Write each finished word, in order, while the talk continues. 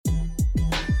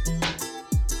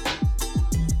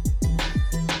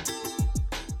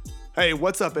Hey,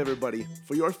 what's up, everybody?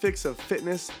 For your fix of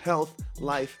fitness, health,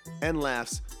 life, and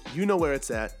laughs, you know where it's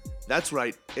at. That's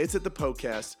right, it's at the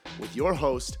podcast with your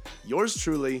host, yours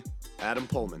truly, Adam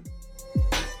Pullman.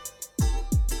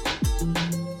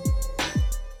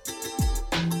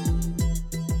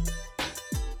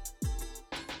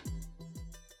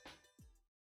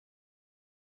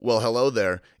 Well, hello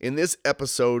there. In this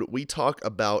episode, we talk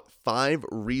about 5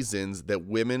 reasons that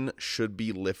women should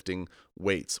be lifting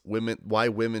weights. Why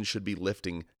women should be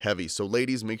lifting heavy. So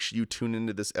ladies, make sure you tune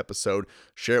into this episode,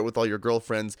 share it with all your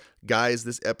girlfriends. Guys,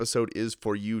 this episode is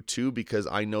for you too, because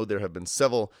I know there have been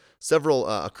several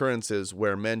occurrences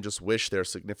where men just wish their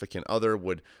significant other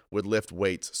would lift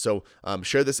weights. So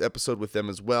share this episode with them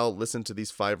as well. Listen to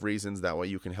these 5 reasons. That way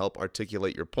you can help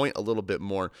articulate your point a little bit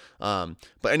more. But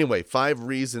anyway, 5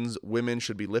 reasons women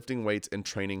should be lifting weights and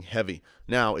training heavy.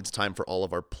 Now it's time for all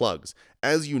of our plugs.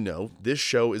 As you know, this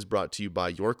show is brought to you by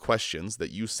your questions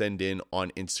that you send in on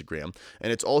Instagram,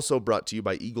 and it's also brought to you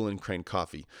by Eagle and Crane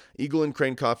Coffee. Eagle and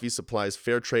Crane Coffee supplies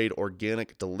fair trade,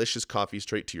 organic, delicious coffee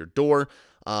straight to your door.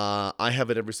 I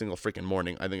have it every single freaking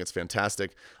morning. I think it's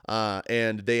fantastic.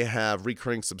 And they have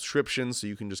recurring subscriptions, so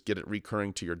you can just get it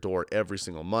recurring to your door every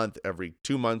single month, every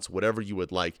 2 months, whatever you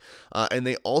would like. And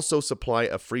they also supply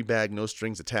a free bag, no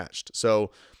strings attached. So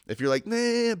if you're like,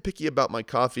 nah, I'm picky about my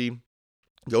coffee,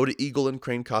 go to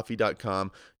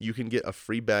eagleandcranecoffee.com. You can get a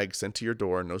free bag sent to your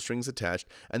door, no strings attached.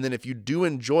 And then if you do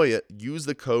enjoy it, use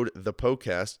the code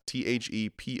THEPOCAST,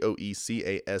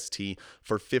 THEPOECAST,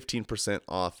 for 15%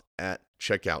 off at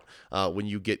checkout when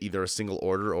you get either a single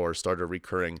order or start a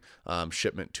recurring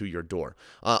shipment to your door.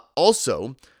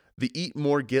 Also, the Eat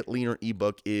More, Get Leaner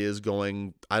ebook is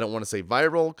going, I don't want to say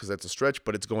viral because that's a stretch,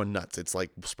 but it's going nuts. It's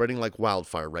like spreading like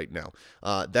wildfire right now.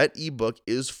 That ebook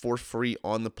is for free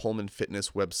on the Pullman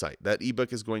Fitness website. That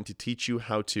ebook is going to teach you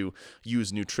how to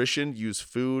use nutrition, use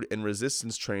food, and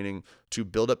resistance training to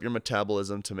build up your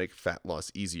metabolism to make fat loss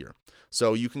easier.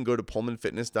 So you can go to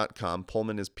pullmanfitness.com.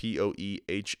 Pullman is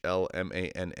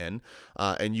POEHLMANN,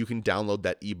 and you can download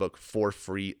that ebook for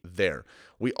free there.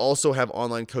 We also have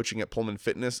online coaching at Pullman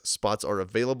Fitness. Spots are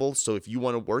available, so if you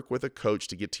want to work with a coach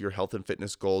to get to your health and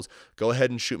fitness goals, go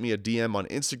ahead and shoot me a DM on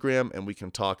Instagram, and we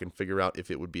can talk and figure out if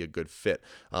it would be a good fit.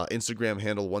 Instagram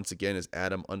handle, once again, is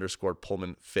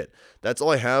Adam_PullmanFit. That's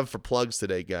all I have for plugs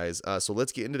today, guys. So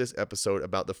let's get into this episode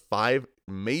about the 5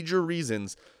 major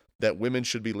reasons that women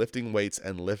should be lifting weights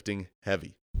and lifting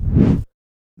heavy.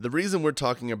 The reason we're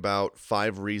talking about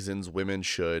 5 reasons women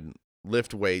should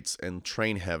lift weights and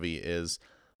train heavy is,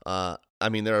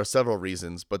 there are several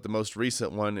reasons, but the most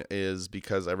recent one is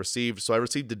because I received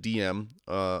a DM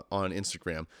on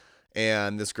Instagram,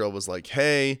 and this girl was like,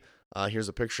 hey, here's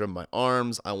a picture of my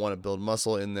arms. I want to build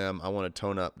muscle in them. I want to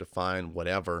tone up, define,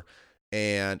 whatever.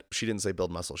 And she didn't say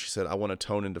build muscle. She said, I want to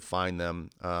tone and define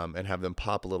them and have them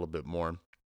pop a little bit more.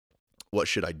 What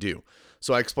should I do?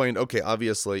 So I explained, okay,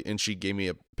 obviously, and she gave me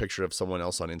a picture of someone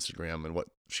else on Instagram and what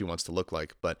she wants to look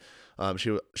like. But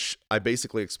I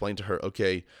basically explained to her,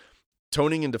 okay,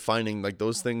 toning and defining, like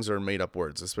those things are made up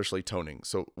words, especially toning.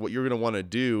 So what you're going to want to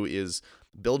do is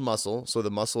build muscle so the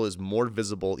muscle is more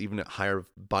visible even at higher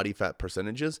body fat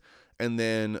percentages, and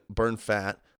then burn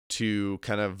fat to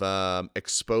kind of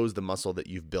expose the muscle that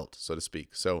you've built, so to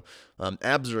speak. So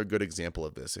abs are a good example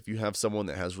of this. If you have someone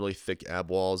that has really thick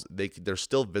ab walls, they're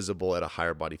still visible at a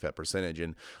higher body fat percentage.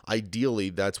 And ideally,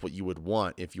 that's what you would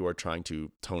want if you are trying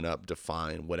to tone up,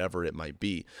 define, whatever it might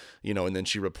be. And then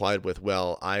she replied with,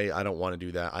 well, I don't want to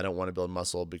do that. I don't want to build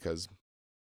muscle because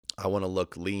I want to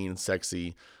look lean,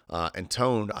 sexy, and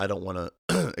toned. I don't want to,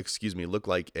 look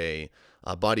like a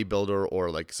bodybuilder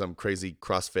or like some crazy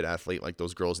CrossFit athlete like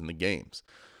those girls in the games.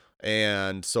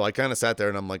 And so I kind of sat there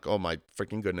and I'm like, oh my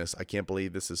freaking goodness, I can't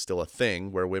believe this is still a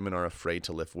thing where women are afraid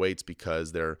to lift weights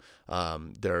because they're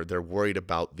worried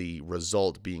about the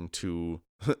result being too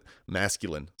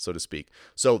masculine, so to speak.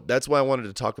 So that's why I wanted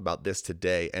to talk about this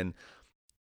today. And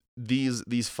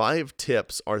these 5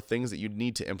 tips are things that you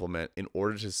need to implement in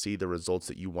order to see the results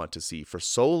that you want to see. For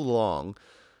so long,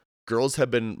 girls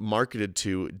have been marketed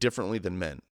to differently than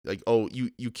men. Like, oh,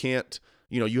 you can't,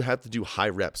 you have to do high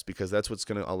reps because that's what's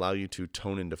going to allow you to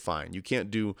tone and define. You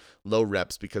can't do low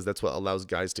reps because that's what allows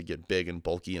guys to get big and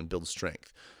bulky and build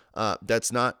strength.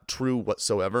 That's not true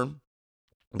whatsoever.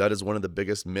 That is one of the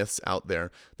biggest myths out there.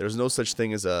 There's no such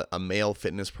thing as a male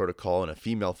fitness protocol and a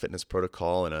female fitness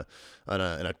protocol and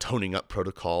a toning up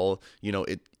protocol.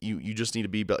 You just need to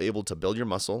be able to build your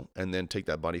muscle and then take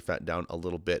that body fat down a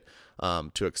little bit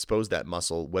to expose that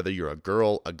muscle. Whether you're a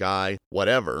girl, a guy,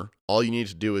 whatever, all you need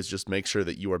to do is just make sure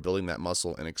that you are building that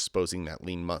muscle and exposing that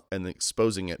and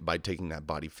exposing it by taking that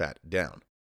body fat down.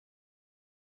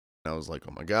 And I was like,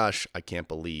 oh my gosh, I can't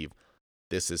believe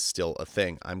this is still a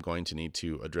thing. I'm going to need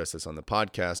to address this on the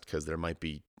podcast because there might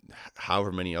be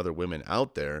however many other women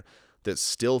out there that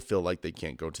still feel like they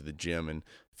can't go to the gym and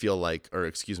feel like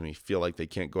they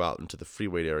can't go out into the free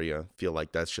weight area, feel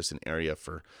like that's just an area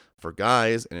for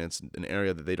guys and it's an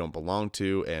area that they don't belong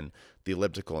to, and the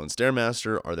elliptical and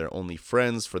Stairmaster are their only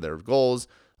friends for their goals.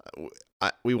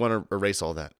 We want to erase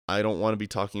all that. I don't want to be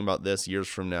talking about this years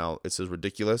from now. This is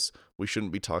ridiculous. We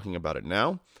shouldn't be talking about it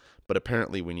now, but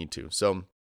apparently we need to. So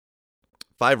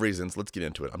 5 reasons, let's get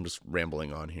into it. I'm just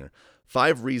rambling on here.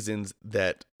 5 reasons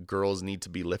that girls need to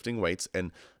be lifting weights,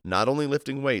 and not only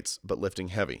lifting weights, but lifting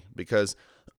heavy, because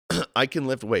I can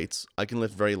lift weights. I can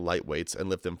lift very light weights and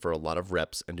lift them for a lot of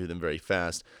reps and do them very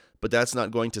fast, but that's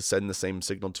not going to send the same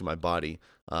signal to my body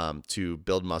to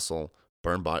build muscle,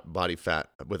 burn body fat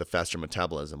with a faster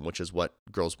metabolism, which is what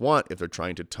girls want if they're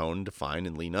trying to tone, define,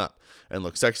 and lean up and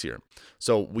look sexier.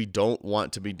 So we don't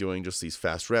want to be doing just these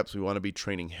fast reps. We want to be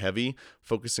training heavy,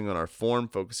 focusing on our form,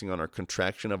 focusing on our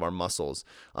contraction of our muscles,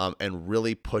 and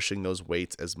really pushing those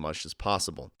weights as much as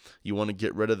possible. You want to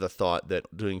get rid of the thought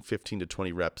that doing 15 to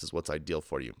 20 reps is what's ideal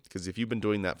for you. Because if you've been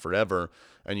doing that forever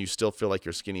and you still feel like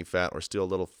you're skinny fat or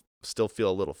still feel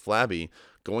a little flabby,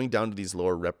 going down to these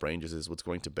lower rep ranges is what's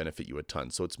going to benefit you a ton.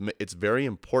 So it's very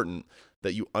important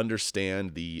that you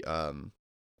understand the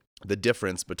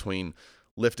difference between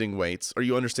lifting weights, or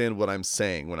you understand what I'm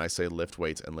saying when I say lift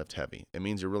weights and lift heavy. It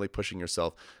means you're really pushing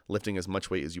yourself, lifting as much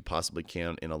weight as you possibly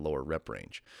can in a lower rep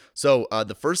range. So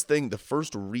the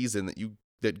first reason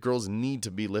that girls need to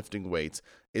be lifting weights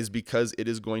is because it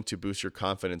is going to boost your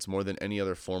confidence more than any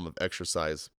other form of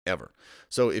exercise ever.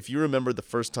 So if you remember the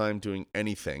first time doing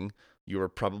anything, you were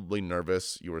probably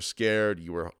nervous, you were scared,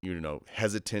 you were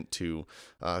hesitant to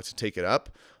take it up.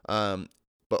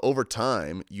 But over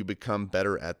time, you become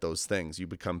better at those things. You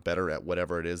become better at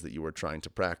whatever it is that you were trying to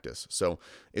practice. So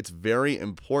it's very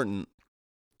important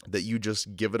that you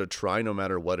just give it a try no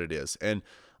matter what it is. And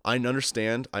I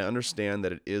understand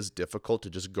that it is difficult to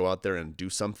just go out there and do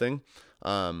something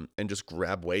and just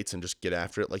grab weights and just get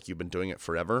after it like you've been doing it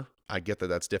forever. I get that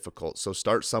that's difficult. So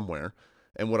start somewhere.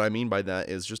 And what I mean by that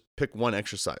is just pick one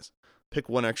exercise. Pick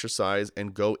one exercise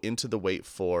and go into the weight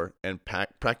floor and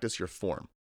practice your form.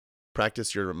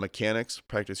 Practice your mechanics,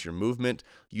 practice your movement,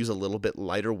 use a little bit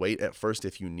lighter weight at first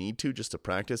if you need to, just to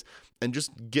practice, and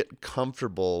just get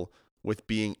comfortable with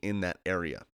being in that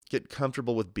area. Get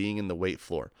comfortable with being in the weight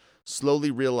floor.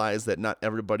 Slowly realize that not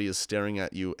everybody is staring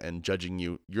at you and judging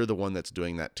you. You're the one that's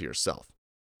doing that to yourself.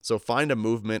 So find a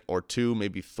movement or 2,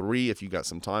 maybe 3 if you got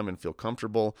some time and feel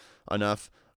comfortable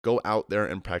enough. Go out there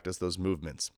and practice those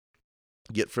movements.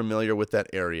 Get familiar with that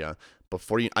area.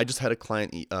 I just had a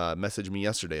client message me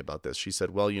yesterday about this. She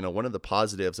said, well, one of the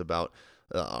positives about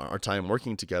our time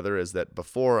working together is that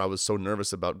before I was so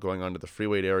nervous about going onto the free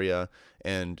weight area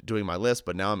and doing my list,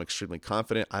 but now I'm extremely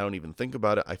confident. I don't even think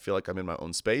about it. I feel like I'm in my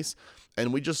own space.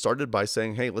 And we just started by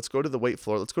saying, hey, let's go to the weight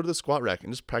floor. Let's go to the squat rack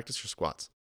and just practice your squats.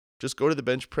 Just go to the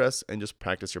bench press and just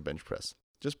practice your bench press.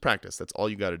 Just practice. That's all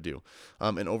you got to do.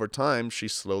 And over time, she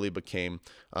slowly became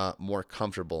more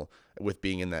comfortable with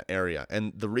being in that area.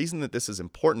 And the reason that this is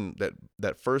important,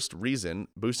 that first reason,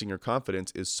 boosting your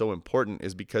confidence, is so important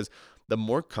is because the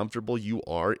more comfortable you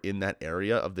are in that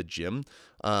area of the gym,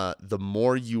 the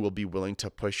more you will be willing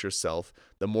to push yourself,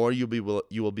 the more you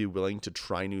will be willing to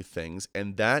try new things.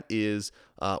 And that is,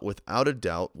 without a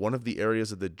doubt, one of the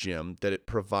areas of the gym that it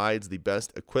provides the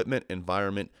best equipment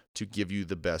environment to give you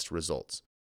the best results.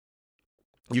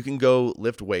 You can go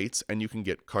lift weights and you can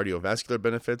get cardiovascular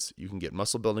benefits, you can get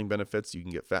muscle building benefits, you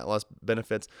can get fat loss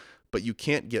benefits, but you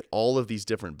can't get all of these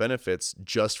different benefits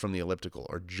just from the elliptical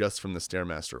or just from the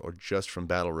Stairmaster or just from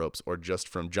battle ropes or just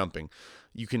from jumping.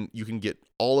 You can get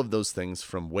all of those things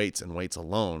from weights and weights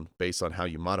alone based on how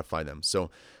you modify them.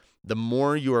 So the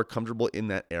more you are comfortable in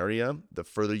that area, the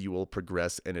further you will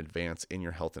progress and advance in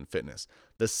your health and fitness.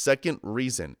 The second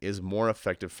reason is more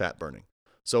effective fat burning.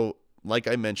 So like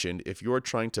I mentioned, if you're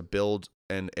trying to build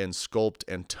and sculpt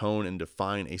and tone and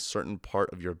define a certain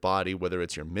part of your body, whether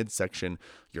it's your midsection,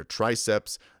 your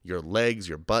triceps, your legs,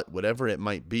 your butt, whatever it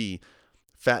might be,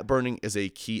 fat burning is a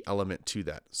key element to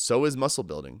that. So is muscle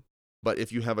building. But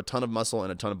if you have a ton of muscle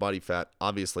and a ton of body fat,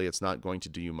 obviously it's not going to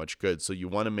do you much good. So you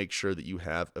want to make sure that you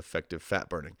have effective fat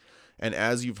burning. And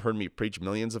as you've heard me preach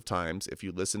millions of times, if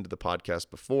you listened to the podcast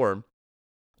before,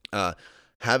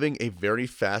 having a very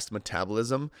fast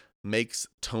metabolism makes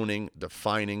toning,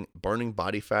 defining, burning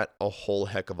body fat a whole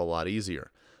heck of a lot easier.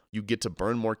 You get to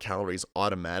burn more calories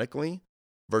automatically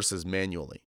versus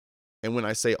manually. And when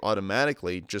I say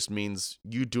automatically, just means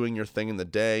you doing your thing in the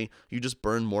day, you just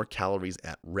burn more calories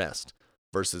at rest.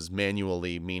 versus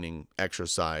manually, meaning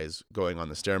exercise, going on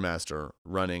the Stairmaster,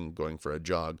 running, going for a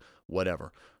jog,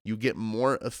 whatever. You get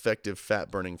more effective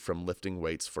fat burning from lifting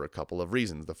weights for a couple of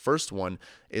reasons. The first one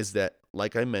is that,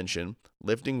 like I mentioned,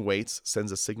 lifting weights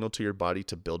sends a signal to your body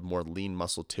to build more lean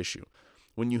muscle tissue.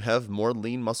 When you have more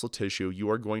lean muscle tissue, you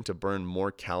are going to burn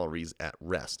more calories at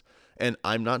rest. And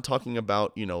I'm not talking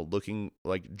about, looking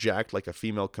like jacked like a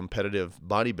female competitive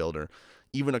bodybuilder.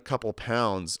 Even a couple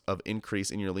pounds of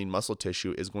increase in your lean muscle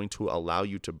tissue is going to allow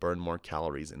you to burn more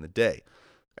calories in the day.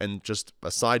 And just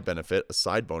a side benefit, a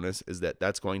side bonus, is that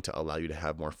that's going to allow you to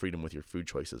have more freedom with your food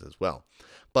choices as well.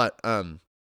 But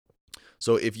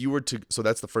so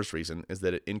that's the first reason, is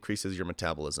that it increases your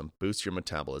metabolism, boosts your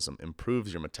metabolism,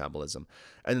 improves your metabolism.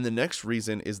 And then the next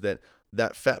reason is that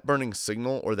fat burning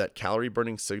signal, or that calorie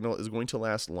burning signal, is going to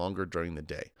last longer during the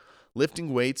day.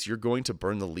 Lifting weights, you're going to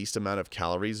burn the least amount of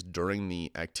calories during the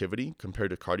activity compared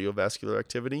to cardiovascular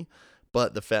activity,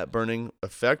 but the fat burning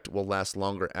effect will last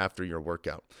longer after your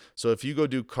workout. So if you go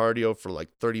do cardio for like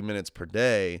 30 minutes per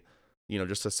day,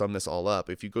 just to sum this all up,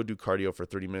 if you go do cardio for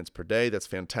 30 minutes per day, that's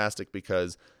fantastic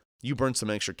because you burn some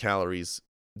extra calories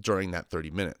during that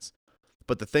 30 minutes.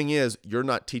 But the thing is, you're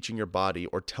not teaching your body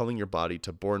or telling your body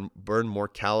to burn more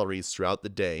calories throughout the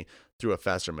day through a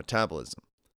faster metabolism.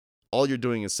 All you're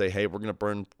doing is say, hey, we're going to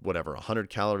burn 100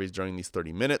 calories during these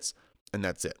 30 minutes, and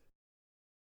that's it.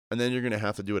 And then you're going to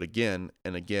have to do it again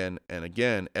and again and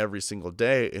again every single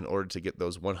day in order to get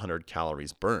those 100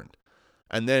 calories burned.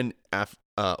 And then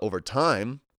over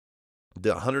time,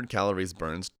 the 100 calories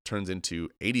burned turns into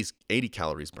 80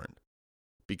 calories burned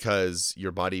because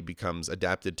your body becomes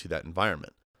adapted to that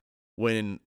environment.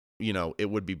 When, it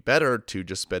would be better to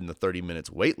just spend the 30 minutes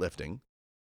weightlifting.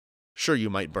 Sure, you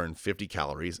might burn 50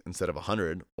 calories instead of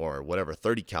 100, or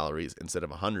 30 calories instead of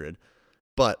 100.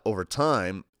 But over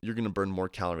time, you're going to burn more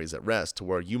calories at rest, to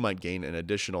where you might gain an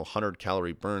additional 100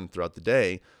 calorie burn throughout the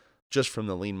day just from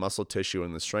the lean muscle tissue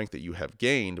and the strength that you have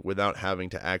gained without having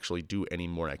to actually do any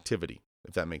more activity,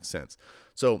 if that makes sense.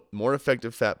 So more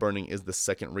effective fat burning is the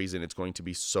second reason it's going to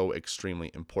be so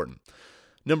extremely important.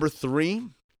 Number 3,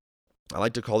 I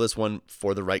like to call this one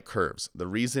for the right curves. The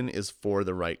reason is for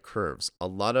the right curves. A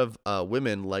lot of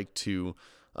women like to,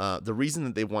 the reason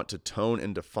that they want to tone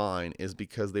and define is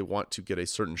because they want to get a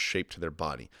certain shape to their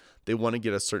body. They want to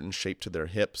get a certain shape to their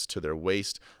hips, to their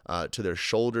waist, to their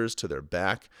shoulders, to their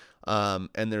back. And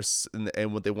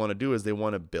what they want to do is they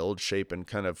want to build shape and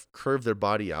kind of curve their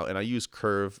body out. And I use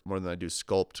curve more than I do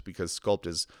sculpt, because sculpt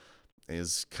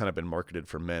is kind of been marketed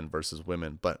for men versus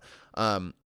women. But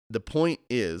the point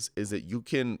is that you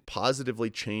can positively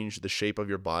change the shape of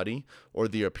your body or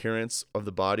the appearance of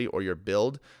the body or your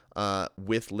build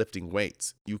with lifting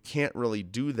weights. You can't really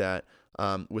do that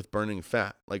with burning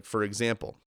fat. Like, for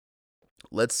example,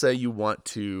 let's say you want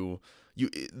to,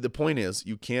 the point is,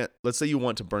 let's say you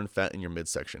want to burn fat in your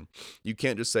midsection. You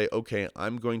can't just say, okay,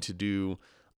 I'm going to do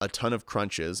a ton of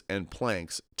crunches and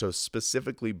planks to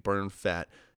specifically burn fat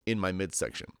in my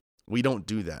midsection. We don't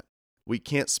do that. We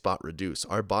can't spot reduce.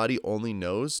 Our body only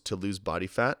knows to lose body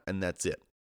fat, and that's it.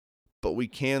 But we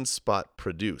can spot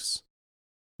produce,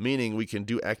 meaning we can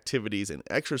do activities and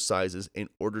exercises in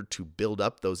order to build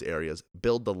up those areas,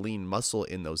 build the lean muscle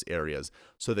in those areas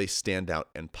so they stand out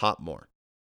and pop more.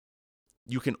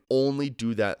 You can only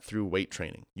do that through weight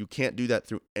training. You can't do that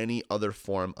through any other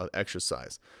form of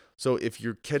exercise. So if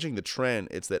you're catching the trend,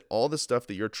 it's that all the stuff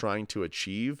that you're trying to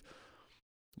achieve,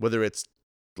 whether it's,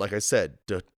 like I said,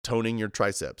 toning your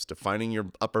triceps, defining your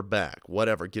upper back,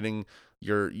 whatever, getting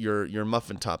your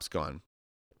muffin tops gone,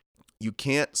 you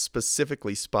can't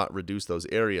specifically spot reduce those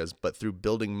areas, but through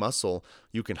building muscle,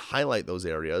 you can highlight those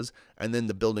areas, and then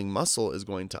the building muscle is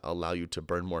going to allow you to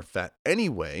burn more fat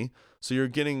anyway. So you're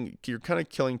kind of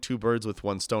killing two birds with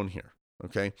one stone here.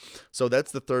 Okay. So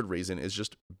that's the third reason, is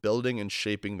just building and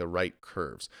shaping the right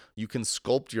curves. You can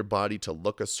sculpt your body to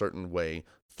look a certain way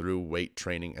through weight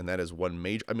training. And that is one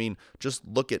major, just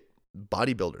look at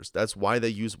bodybuilders. That's why they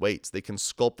use weights. They can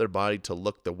sculpt their body to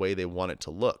look the way they want it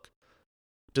to look.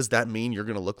 Does that mean you're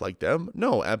going to look like them?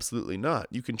 No, absolutely not.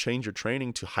 You can change your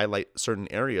training to highlight certain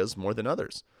areas more than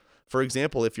others. For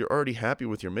example, if you're already happy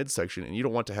with your midsection and you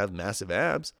don't want to have massive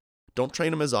abs, don't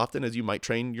train them as often as you might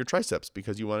train your triceps,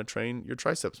 because you want to train your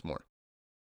triceps more.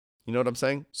 You know what I'm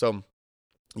saying? So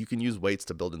you can use weights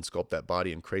to build and sculpt that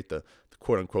body and create the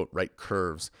quote unquote right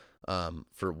curves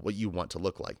for what you want to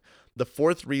look like. The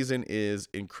fourth reason is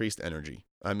increased energy.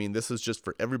 This is just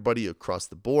for everybody across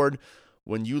the board.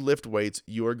 When you lift weights,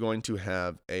 you are going to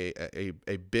have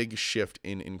a big shift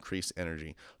in increased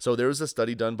energy. So there was a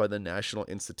study done by the National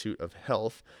Institute of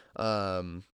Health,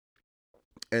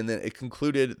 And then it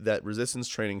concluded that resistance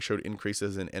training showed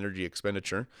increases in energy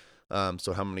expenditure,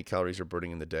 so how many calories you're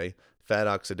burning in the day, fat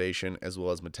oxidation, as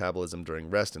well as metabolism during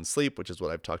rest and sleep, which is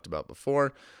what I've talked about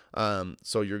before.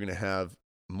 So you're going to have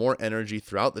more energy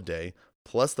throughout the day,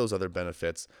 plus those other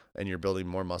benefits, and you're building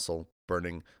more muscle,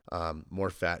 burning more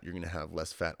fat. You're going to have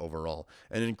less fat overall.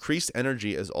 And increased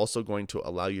energy is also going to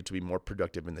allow you to be more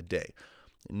productive in the day.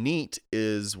 NEAT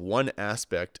is one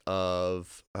aspect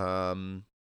of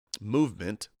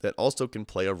movement that also can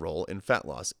play a role in fat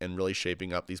loss and really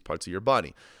shaping up these parts of your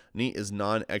body. NEAT is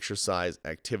non-exercise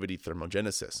activity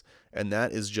thermogenesis, and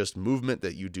that is just movement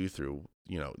that you do through,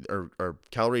 or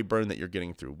calorie burn that you're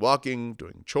getting through walking,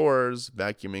 doing chores,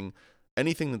 vacuuming,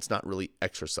 anything that's not really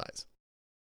exercise.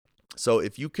 So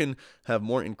if you can have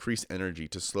more increased energy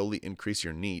to slowly increase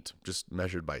your NEAT, just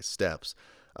measured by steps,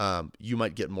 you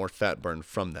might get more fat burn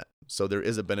from that. So there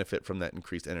is a benefit from that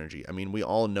increased energy. I mean, we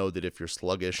all know that if you're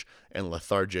sluggish and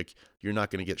lethargic, you're not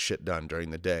going to get shit done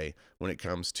during the day when it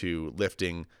comes to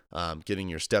lifting, getting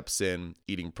your steps in,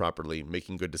 eating properly,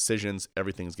 making good decisions.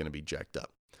 Everything's going to be jacked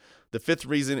up. The fifth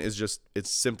reason is it's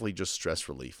simply just stress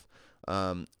relief.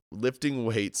 Lifting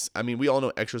weights, I mean, we all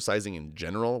know exercising in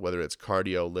general, whether it's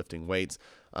cardio, lifting weights,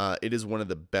 it is one of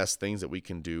the best things that we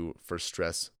can do for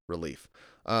stress relief.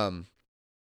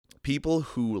 People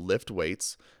who lift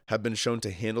weights have been shown to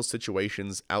handle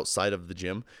situations outside of the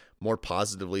gym more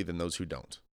positively than those who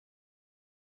don't.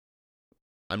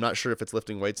 I'm not sure if it's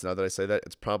lifting weights now that I say that.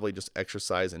 It's probably just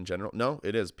exercise in general. No,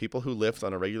 it is. People who lift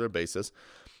on a regular basis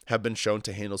have been shown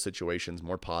to handle situations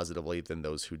more positively than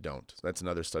those who don't. That's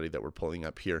another study that we're pulling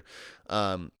up here.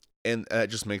 And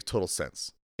that just makes total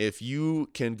sense. If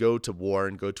you can go to war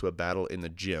and go to a battle in the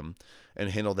gym and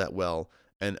handle that well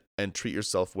and treat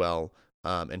yourself well,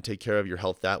 and take care of your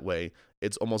health that way,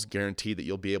 it's almost guaranteed that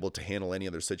you'll be able to handle any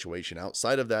other situation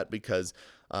outside of that, because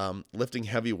lifting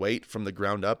heavy weight from the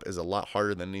ground up is a lot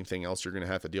harder than anything else you're going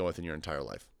to have to deal with in your entire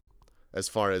life. As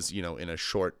far as, in a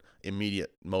short,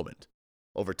 immediate moment.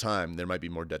 Over time, there might be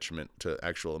more detriment to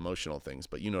actual emotional things,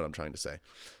 but you know what I'm trying to say.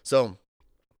 So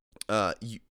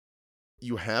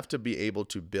you have to be able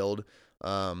to build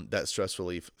that stress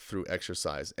relief through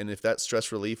exercise. And if that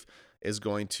stress relief is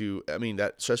going to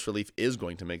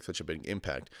make such a big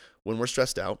impact. When we're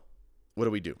stressed out,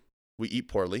 what do? We eat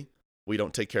poorly. We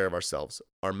don't take care of ourselves.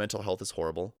 Our mental health is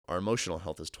horrible. Our emotional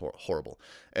health is horrible.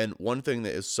 And one thing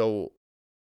that is so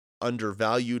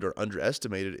undervalued or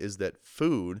underestimated is that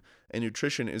food and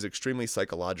nutrition is extremely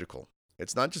psychological.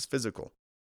 It's not just physical.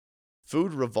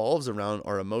 Food revolves around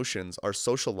our emotions, our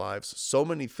social lives, so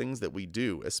many things that we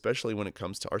do, especially when it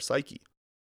comes to our psyche.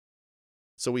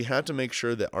 So we have to make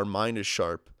sure that our mind is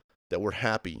sharp, that we're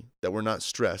happy, that we're not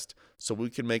stressed, so we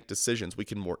can make decisions. We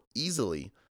can more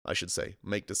easily,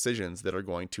 make decisions that are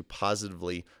going to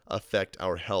positively affect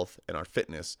our health and our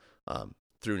fitness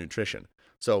through nutrition.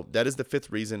 So that is the fifth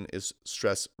reason, is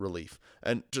stress relief.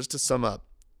 And just to sum up,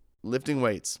 lifting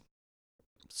weights,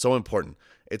 so important.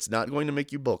 It's not going to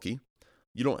make you bulky.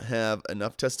 You don't have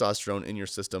enough testosterone in your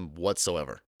system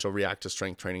whatsoever to react to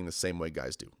strength training the same way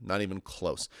guys do. Not even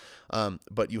close.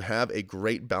 But you have a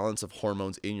great balance of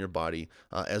hormones in your body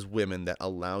as women that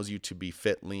allows you to be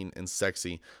fit, lean, and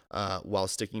sexy while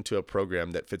sticking to a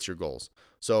program that fits your goals.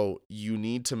 So you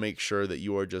need to make sure that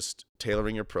you are just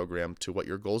tailoring your program to what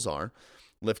your goals are,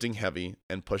 lifting heavy,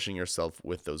 and pushing yourself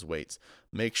with those weights.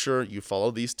 Make sure you follow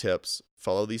these tips,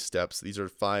 follow these steps. These are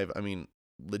 5,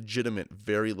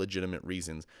 very legitimate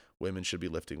reasons women should be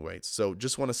lifting weights. So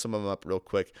just want to sum them up real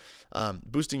quick.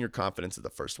 Boosting your confidence is the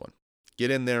first one.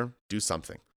 Get in there, do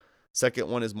something. Second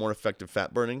one is more effective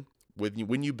fat burning.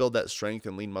 When you build that strength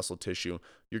and lean muscle tissue,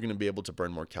 you're going to be able to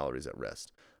burn more calories at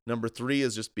rest. Number 3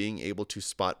 is just being able to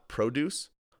spot produce,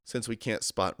 since we can't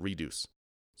spot reduce.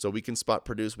 So we can spot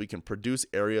produce. We can produce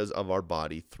areas of our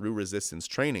body through resistance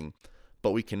training,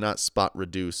 but we cannot spot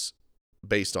reduce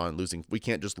based on losing. We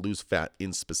can't just lose fat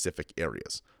in specific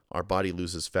areas. Our body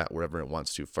loses fat wherever it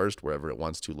wants to first, wherever it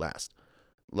wants to last.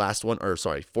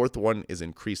 Fourth one is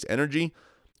increased energy.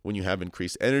 When you have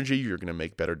increased energy, you're going to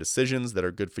make better decisions that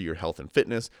are good for your health and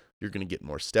fitness. You're going to get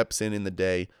more steps in the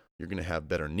day. You're going to have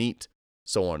better NEAT,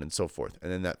 so on and so forth.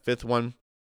 And then that fifth one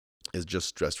is just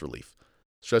stress relief.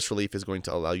 Stress relief is going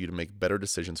to allow you to make better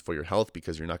decisions for your health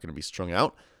because you're not going to be strung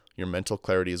out. Your mental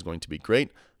clarity is going to be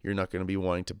great. You're not going to be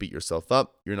wanting to beat yourself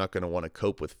up. You're not going to want to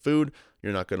cope with food.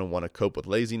 You're not going to want to cope with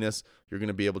laziness. You're going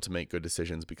to be able to make good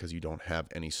decisions because you don't have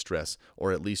any stress,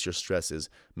 or at least your stress is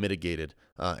mitigated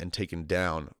and taken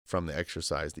down from the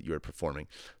exercise that you are performing.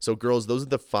 So girls, those are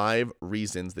the 5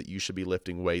 reasons that you should be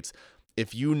lifting weights.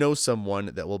 If you know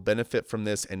someone that will benefit from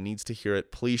this and needs to hear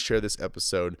it, please share this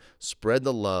episode. Spread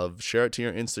the love. Share it to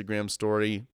your Instagram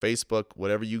story, Facebook,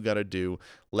 whatever you got to do.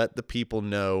 Let the people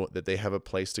know that they have a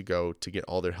place to go to get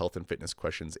all their health and fitness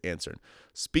questions answered.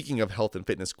 Speaking of health and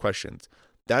fitness questions,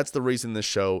 that's the reason this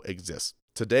show exists.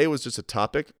 Today was just a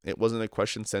topic. It wasn't a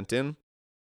question sent in,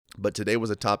 but today was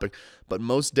a topic. But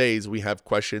most days we have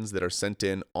questions that are sent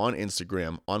in on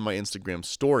Instagram, on my Instagram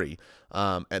story,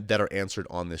 and that are answered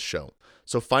on this show.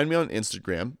 So find me on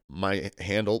Instagram. My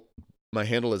handle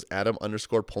is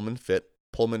Adam_PullmanFit.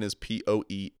 Pullman is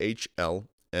POEHLMANN.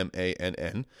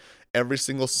 Every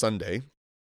single Sunday,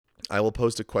 I will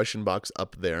post a question box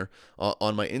up there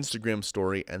on my Instagram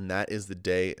story, and that is the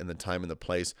day and the time and the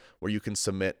place where you can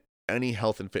submit any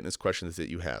health and fitness questions that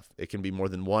you have. It can be more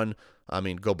than one. I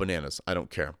mean, go bananas. I don't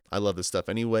care. I love this stuff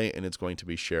anyway, and it's going to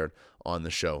be shared on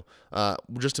the show.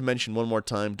 Just to mention one more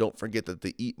time, don't forget that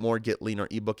the Eat More, Get Leaner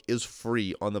ebook is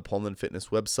free on the Pullman Fitness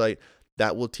website.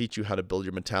 That will teach you how to build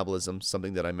your metabolism,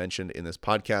 something that I mentioned in this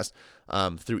podcast,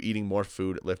 through eating more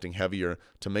food, lifting heavier,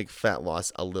 to make fat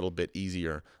loss a little bit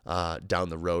easier down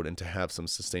the road and to have some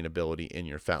sustainability in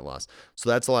your fat loss. So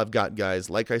that's all I've got, guys.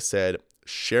 Like I said,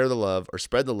 share the love or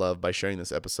spread the love by sharing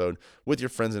this episode with your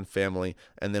friends and family,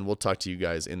 and then we'll talk to you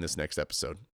guys in this next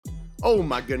episode. Oh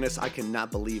my goodness, I cannot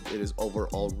believe it is over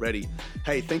already.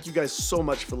 Hey, thank you guys so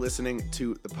much for listening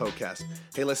to the podcast.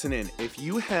 Hey, listen in. If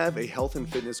you have a health and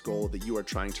fitness goal that you are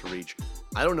trying to reach,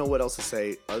 I don't know what else to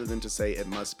say other than to say it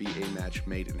must be a match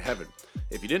made in heaven.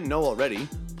 If you didn't know already,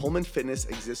 Pullman Fitness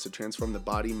exists to transform the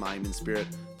body, mind, and spirit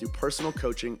through personal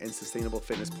coaching and sustainable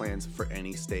fitness plans for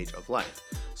any stage of life.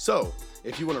 So,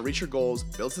 if you want to reach your goals,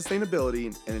 build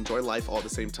sustainability, and enjoy life all at the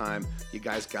same time, you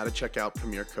guys got to check out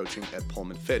Premier Coaching at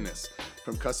Pullman Fitness.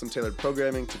 From custom-tailored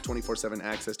programming to 24/7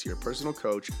 access to your personal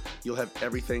coach, you'll have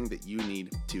everything that you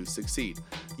need to succeed.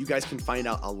 You guys can find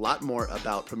out a lot more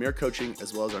about Premier Coaching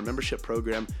as well as our membership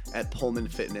program at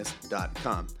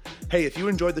pullmanfitness.com. Hey, if you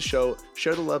enjoyed the show,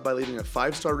 share the love by leaving a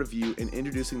 5-star review and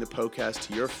introducing the podcast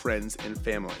to your friends and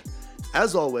family.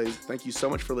 As always, thank you so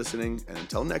much for listening, and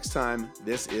until next time,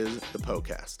 this is the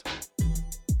podcast.